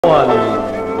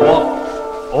One walks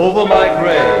over my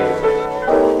grave,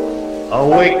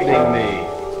 awakening me.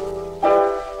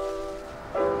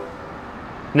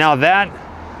 Now that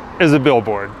is a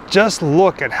billboard. Just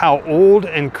look at how old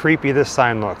and creepy this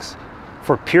sign looks.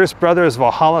 For Pierce Brothers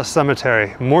Valhalla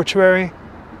Cemetery, Mortuary,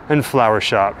 and Flower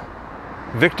Shop.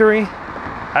 Victory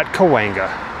at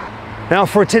Cahuenga. Now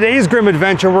for today's Grimm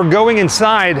adventure, we're going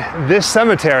inside this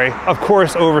cemetery. Of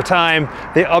course, over time,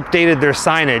 they updated their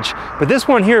signage, but this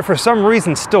one here, for some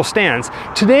reason, still stands.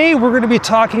 Today, we're going to be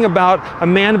talking about a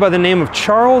man by the name of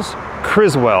Charles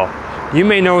Criswell. You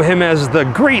may know him as the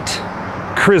Great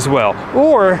Criswell,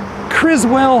 or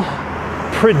Criswell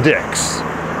Predicts.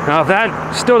 Now, if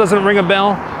that still doesn't ring a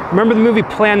bell, remember the movie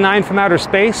Plan 9 from Outer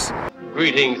Space?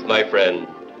 Greetings, my friend.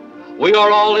 We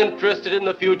are all interested in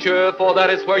the future, for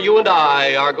that is where you and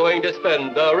I are going to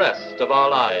spend the rest of our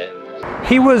lives.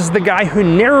 He was the guy who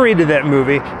narrated that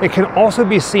movie. It can also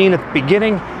be seen at the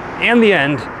beginning and the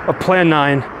end of Plan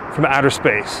 9 from Outer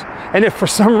Space. And if for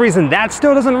some reason that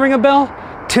still doesn't ring a bell,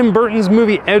 Tim Burton's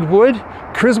movie Ed Wood,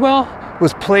 Criswell,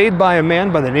 was played by a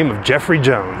man by the name of Jeffrey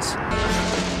Jones.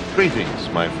 Greetings,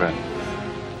 my friend.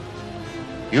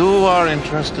 You are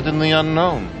interested in the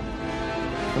unknown,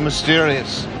 the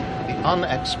mysterious, the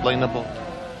unexplainable.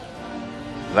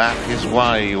 That is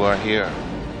why you are here.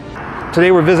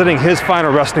 Today we're visiting his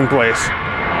final resting place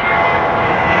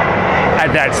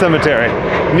at that cemetery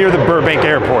near the Burbank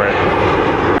Airport.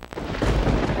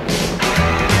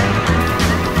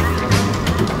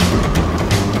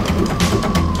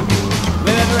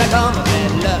 Wherever I come,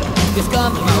 bad luck just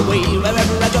comes my way.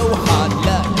 Wherever I go, hard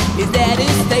luck is there to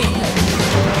stay.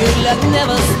 Good luck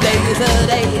never stays a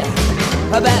day.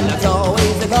 Bad luck's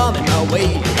always coming my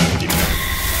way.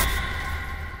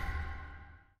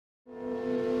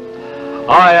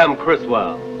 I am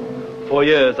Criswell. For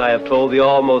years I have told the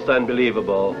almost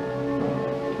unbelievable,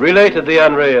 related the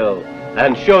unreal,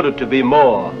 and showed it to be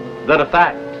more than a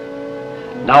fact.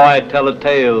 Now I tell a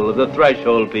tale of the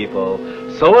threshold people,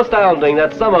 so astounding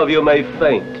that some of you may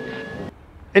faint.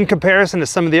 In comparison to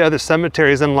some of the other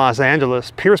cemeteries in Los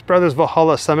Angeles, Pierce Brothers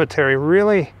Valhalla Cemetery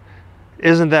really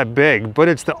isn't that big, but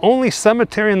it's the only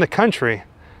cemetery in the country,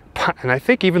 and I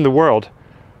think even the world,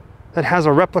 that has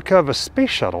a replica of a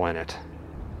space shuttle in it.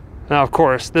 Now, of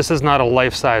course, this is not a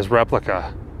life-size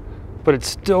replica, but it's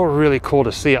still really cool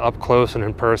to see it up close and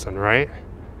in person, right?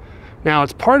 Now,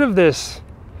 it's part of this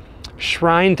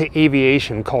shrine to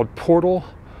aviation called Portal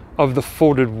of the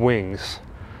Folded Wings.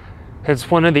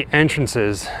 It's one of the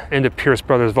entrances into Pierce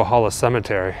Brothers Valhalla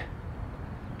Cemetery.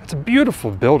 It's a beautiful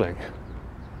building.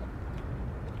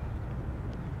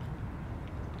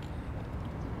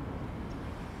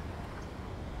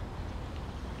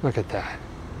 Look at that.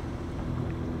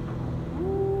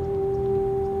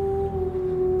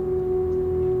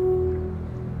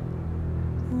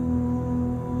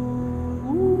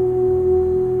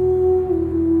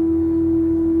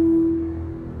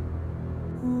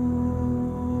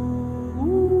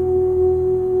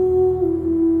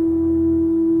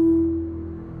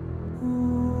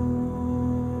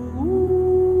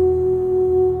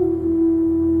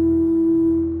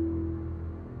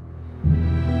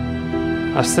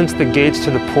 Since the gates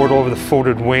to the Portal of the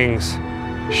Folded Wings,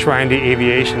 Shrine to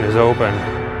Aviation is open.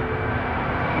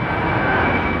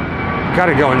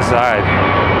 Gotta go inside.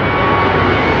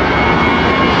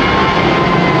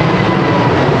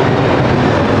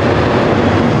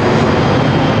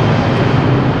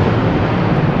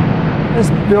 This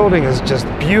building is just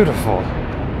beautiful.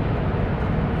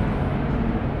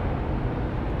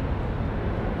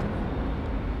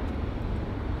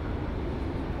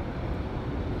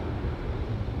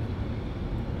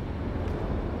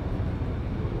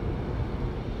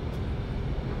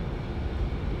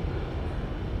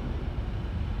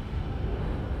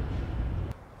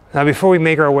 Now, before we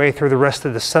make our way through the rest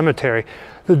of the cemetery,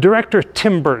 the director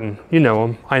Tim Burton, you know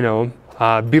him, I know him,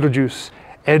 Beetlejuice,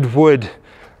 Ed Wood,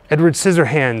 Edward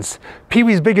Scissorhands,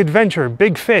 Pee-wee's Big Adventure,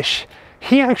 Big Fish.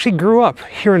 He actually grew up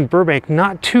here in Burbank,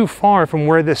 not too far from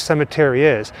where this cemetery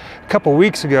is. A couple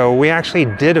weeks ago, we actually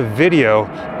did a video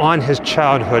on his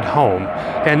childhood home.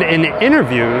 And in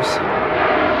interviews,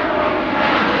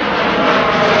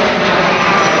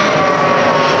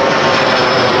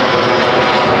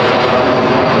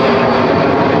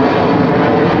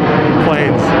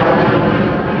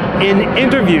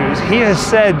 he has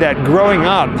said that growing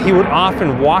up, he would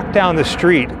often walk down the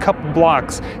street a couple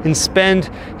blocks and spend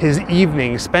his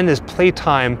evenings, spend his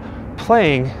playtime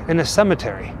playing in a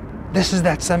cemetery. This is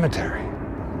that cemetery.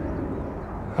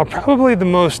 Probably the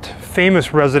most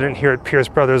famous resident here at Pierce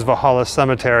Brothers Valhalla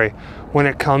Cemetery when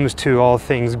it comes to all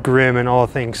things grim and all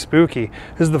things spooky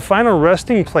is the final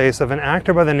resting place of an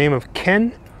actor by the name of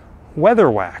Ken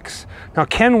Weatherwax. Now,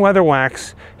 Ken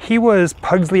Weatherwax, he was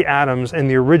Pugsley Addams in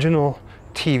the original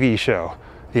TV show,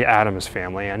 The Addams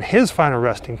Family, and his final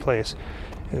resting place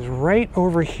is right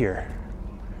over here.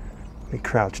 Let me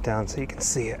crouch down so you can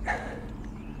see it.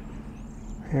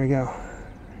 Here we go.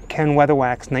 Ken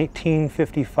Weatherwax,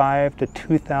 1955 to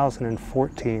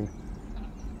 2014.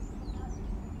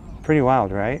 Pretty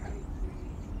wild, right?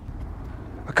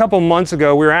 A couple months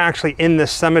ago, we were actually in this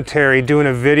cemetery doing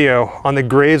a video on the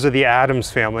graves of the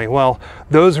Addams family. Well,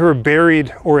 those who are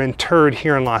buried or interred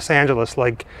here in Los Angeles,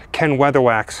 like Ken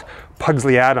Weatherwax,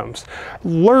 Pugsley Addams.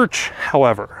 Lurch,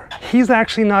 however, he's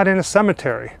actually not in a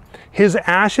cemetery. His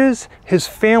ashes, his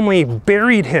family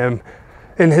buried him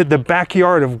in the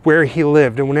backyard of where he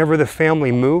lived, and whenever the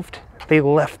family moved, they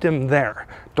left him there.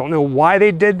 Don't know why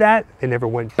they did that. They never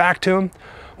went back to him.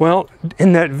 Well,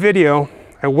 in that video,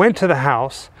 I went to the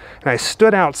house and I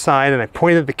stood outside and I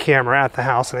pointed the camera at the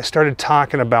house and I started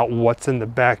talking about what's in the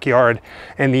backyard.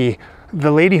 And the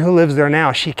lady who lives there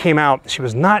now, she came out. She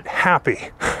was not happy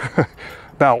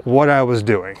about what I was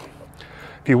doing.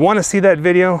 If you want to see that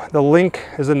video, the link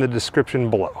is in the description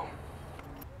below.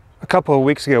 A couple of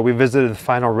weeks ago, we visited the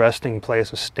final resting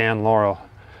place of Stan Laurel,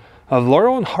 of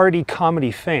Laurel and Hardy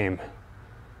comedy fame.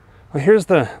 Well, here's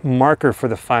the marker for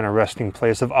the final resting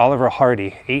place of Oliver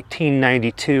Hardy,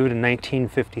 1892 to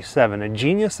 1957, a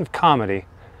genius of comedy.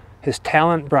 His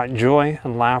talent brought joy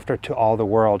and laughter to all the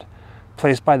world.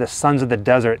 Placed by the Sons of the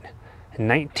Desert in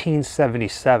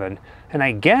 1977, and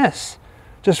I guess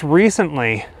just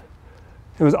recently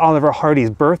it was Oliver Hardy's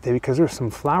birthday because there's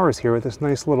some flowers here with this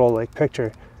nice little like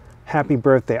picture. Happy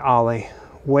birthday, Ollie,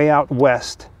 way out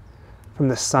west from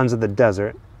the Sons of the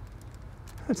Desert.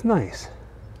 That's nice.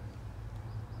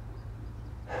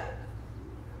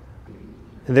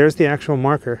 And there's the actual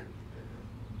marker.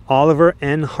 Oliver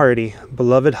N. Hardy,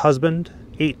 beloved husband,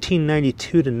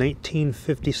 1892 to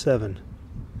 1957.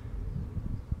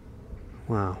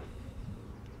 Wow.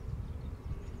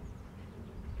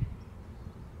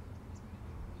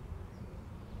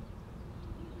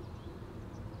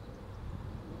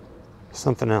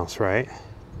 Something else, right?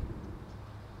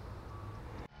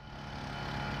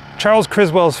 Charles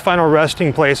Criswell's final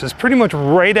resting place is pretty much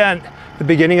right at the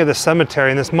beginning of the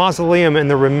cemetery in this mausoleum in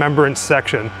the remembrance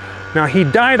section. Now, he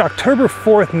died October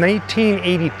 4th,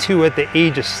 1982 at the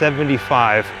age of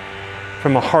 75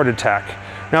 from a heart attack.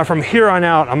 Now, from here on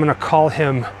out, I'm gonna call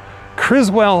him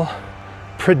Criswell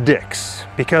Predicts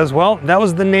because, well, that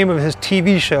was the name of his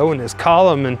TV show and his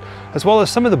column, and as well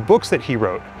as some of the books that he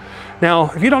wrote.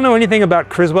 Now, if you don't know anything about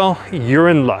Criswell, you're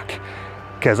in luck,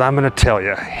 because I'm gonna tell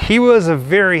you, he was a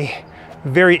very,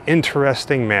 very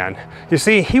interesting man. You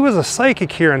see, he was a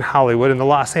psychic here in Hollywood in the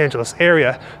Los Angeles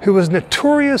area who was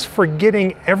notorious for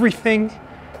getting everything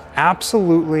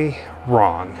absolutely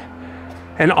wrong.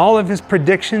 And all of his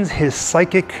predictions, his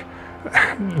psychic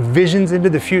visions into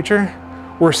the future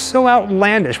were so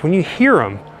outlandish. When you hear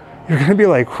them, you're gonna be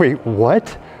like, wait,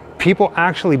 what? People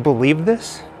actually believe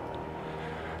this?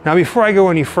 Now, before I go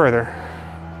any further,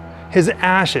 his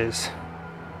ashes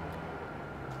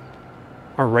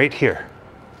are right here.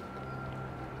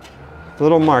 A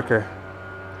little marker.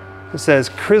 It says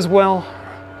Criswell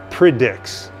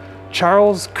Predicts.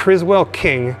 Charles Criswell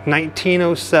King,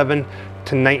 1907 to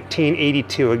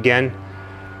 1982. Again,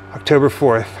 October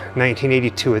 4th,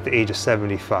 1982 at the age of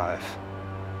 75.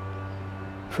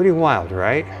 Pretty wild,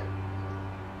 right?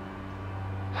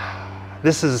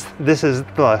 This is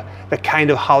the kind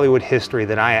of Hollywood history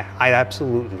that I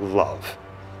absolutely love.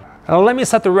 Now, let me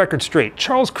set the record straight.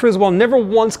 Charles Criswell never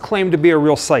once claimed to be a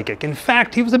real psychic. In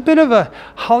fact, he was a bit of a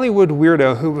Hollywood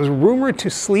weirdo who was rumored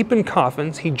to sleep in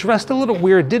coffins. He dressed a little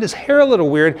weird, did his hair a little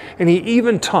weird, and he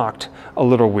even talked a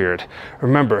little weird.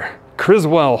 Remember,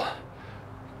 Criswell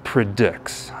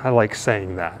predicts. I like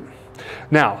saying that.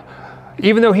 Now,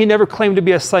 even though he never claimed to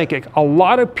be a psychic, a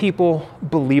lot of people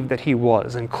believed that he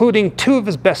was, including two of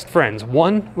his best friends.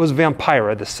 One was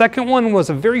Vampira. The second one was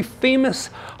a very famous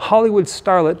Hollywood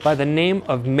starlet by the name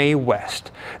of Mae West.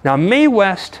 Now, Mae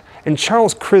West and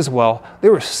Charles Criswell, they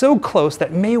were so close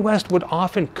that Mae West would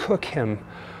often cook him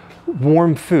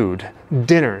warm food,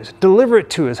 dinners, deliver it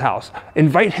to his house,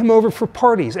 invite him over for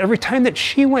parties. Every time that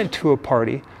she went to a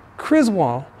party,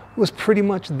 Criswell was pretty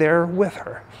much there with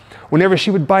her. Whenever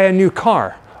she would buy a new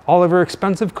car, all of her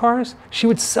expensive cars, she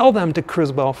would sell them to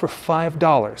Criswell for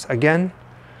 $5. Again,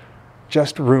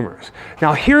 just rumors.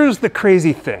 Now, here's the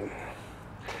crazy thing.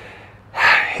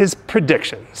 His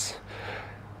predictions,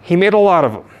 he made a lot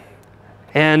of them.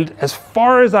 And as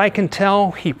far as I can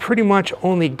tell, he pretty much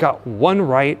only got one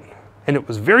right, and it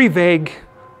was very vague,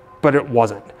 but it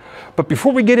wasn't. But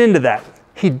before we get into that,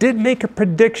 he did make a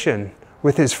prediction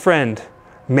with his friend,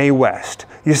 Mae West.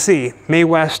 You see, Mae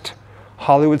West,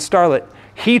 Hollywood starlet,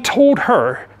 he told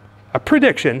her a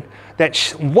prediction that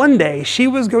one day she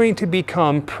was going to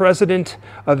become president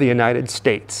of the United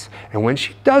States. And when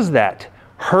she does that,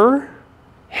 her,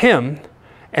 him,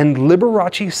 and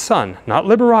Liberace's son, not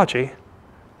Liberace,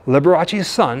 Liberace's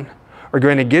son, are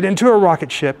going to get into a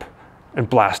rocket ship and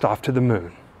blast off to the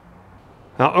moon.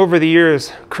 Now, over the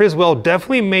years, Criswell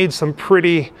definitely made some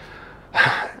pretty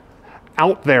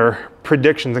out there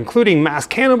predictions, including mass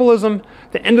cannibalism,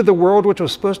 the end of the world, which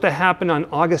was supposed to happen on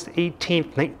August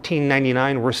 18th,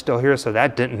 1999. We're still here, so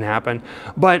that didn't happen.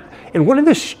 But in one of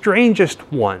the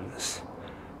strangest ones,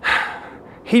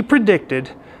 he predicted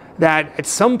that at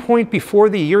some point before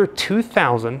the year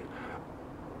 2000,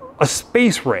 a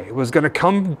space ray was going to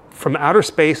come from outer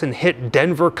space and hit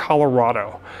Denver,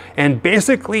 Colorado, and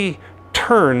basically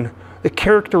turn the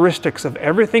characteristics of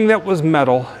everything that was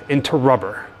metal into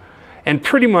rubber. And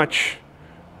pretty much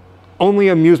only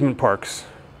amusement parks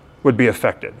would be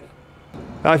affected.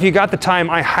 Now, if you got the time,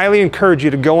 I highly encourage you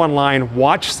to go online,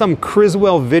 watch some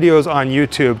Criswell videos on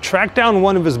YouTube, track down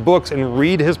one of his books and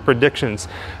read his predictions.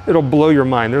 It'll blow your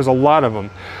mind. There's a lot of them.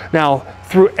 Now,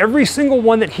 through every single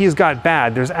one that he's got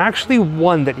bad, there's actually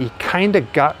one that he kind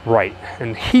of got right.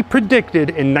 And he predicted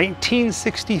in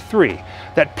 1963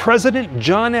 that President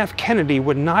John F. Kennedy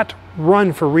would not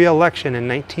run for re-election in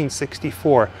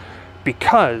 1964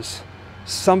 because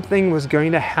something was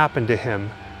going to happen to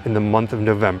him in the month of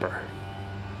November.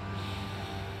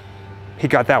 He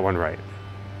got that one right.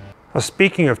 Now,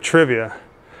 speaking of trivia,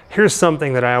 here's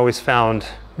something that I always found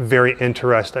very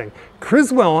interesting.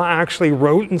 Criswell actually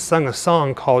wrote and sung a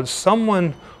song called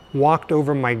 "Someone Walked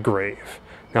Over My Grave."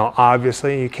 Now,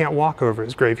 obviously, you can't walk over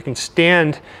his grave. You can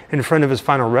stand in front of his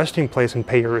final resting place and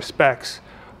pay your respects.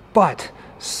 But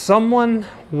 "Someone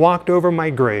Walked Over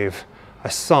My Grave," a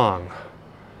song.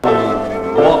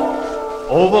 Walked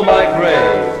over my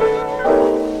grave,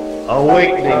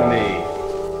 awakening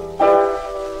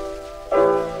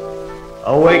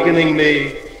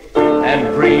me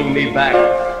and bringing me back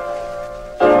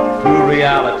to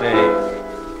reality.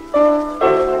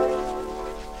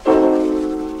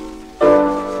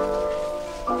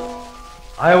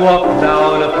 I walk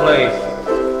down a place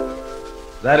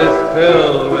that is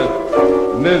filled with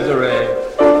misery.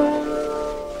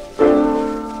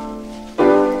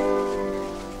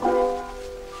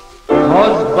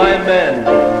 Caused by men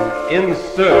in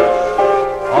search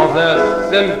of their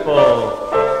sinful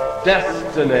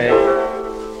destiny.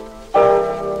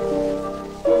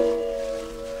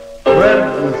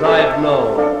 Friends I've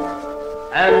known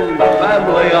and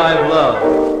family I've loved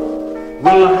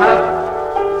will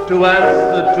have to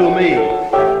answer to me,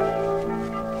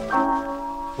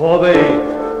 for they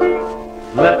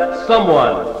let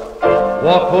someone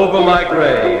walk over my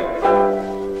grave,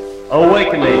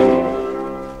 awakening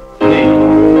me.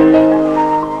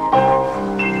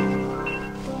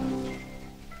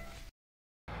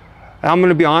 I'm going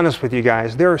to be honest with you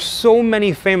guys, there are so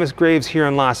many famous graves here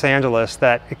in Los Angeles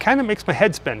that it kind of makes my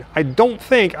head spin. I don't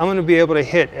think I'm going to be able to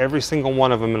hit every single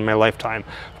one of them in my lifetime.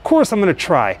 Of course I'm going to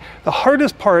try. The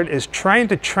hardest part is trying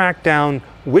to track down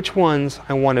which ones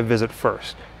I want to visit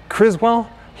first. Criswell,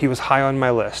 he was high on my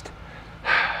list.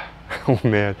 Oh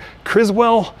man,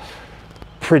 Criswell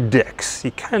Predicts.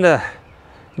 You kind of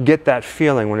get that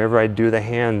feeling whenever I do the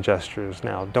hand gestures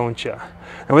now, don't you?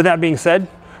 And with that being said,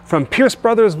 from Pierce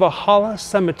Brothers Valhalla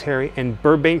Cemetery in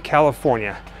Burbank,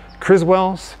 California,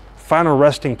 Criswell's final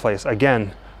resting place.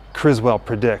 Again, Criswell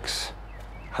Predicts.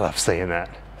 I love saying that.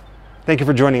 Thank you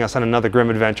for joining us on another grim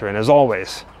adventure, and as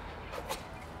always,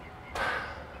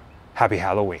 happy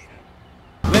Halloween.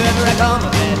 Wherever I come,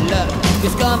 bad luck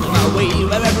just comes my way.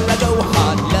 Wherever I go,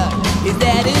 hard luck is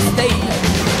there to stay.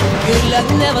 Good luck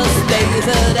never stays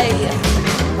a day.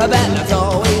 Bad luck's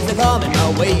always coming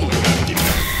my way.